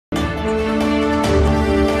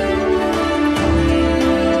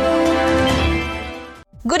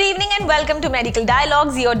Good evening and welcome to Medical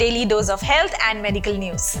Dialogues, your daily dose of health and medical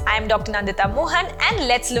news. I am Dr. Nandita Mohan and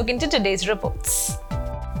let's look into today's reports.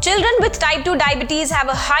 Children with type 2 diabetes have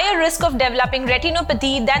a higher risk of developing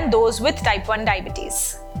retinopathy than those with type 1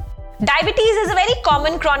 diabetes. Diabetes is a very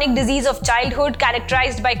common chronic disease of childhood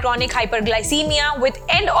characterized by chronic hyperglycemia with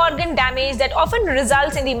end organ damage that often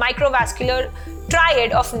results in the microvascular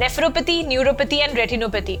triad of nephropathy, neuropathy and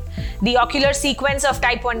retinopathy. The ocular sequence of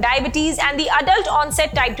type 1 diabetes and the adult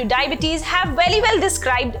onset type 2 diabetes have very well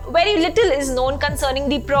described. Very little is known concerning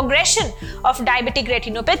the progression of diabetic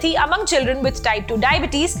retinopathy among children with type 2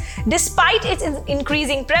 diabetes despite its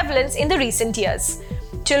increasing prevalence in the recent years.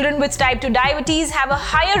 Children with type 2 diabetes have a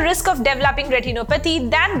higher risk of developing retinopathy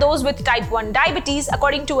than those with type 1 diabetes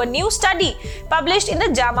according to a new study published in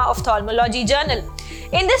the JAMA Ophthalmology journal.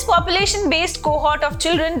 In this population-based cohort of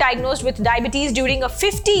children diagnosed with diabetes during a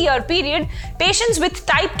 50-year period, patients with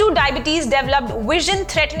type 2 diabetes developed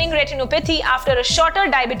vision-threatening retinopathy after a shorter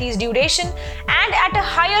diabetes duration and at a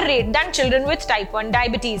higher rate than children with type 1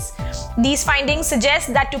 diabetes. These findings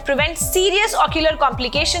suggest that to prevent serious ocular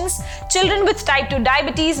complications, children with type 2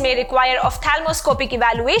 diabetes may require ophthalmoscopic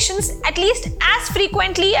evaluations at least as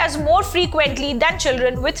frequently as more frequently than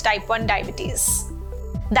children with type 1 diabetes.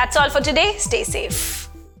 That's all for today. Stay safe.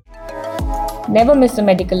 Never miss a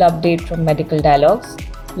medical update from Medical Dialogues.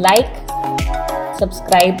 Like,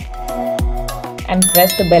 subscribe, and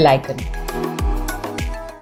press the bell icon.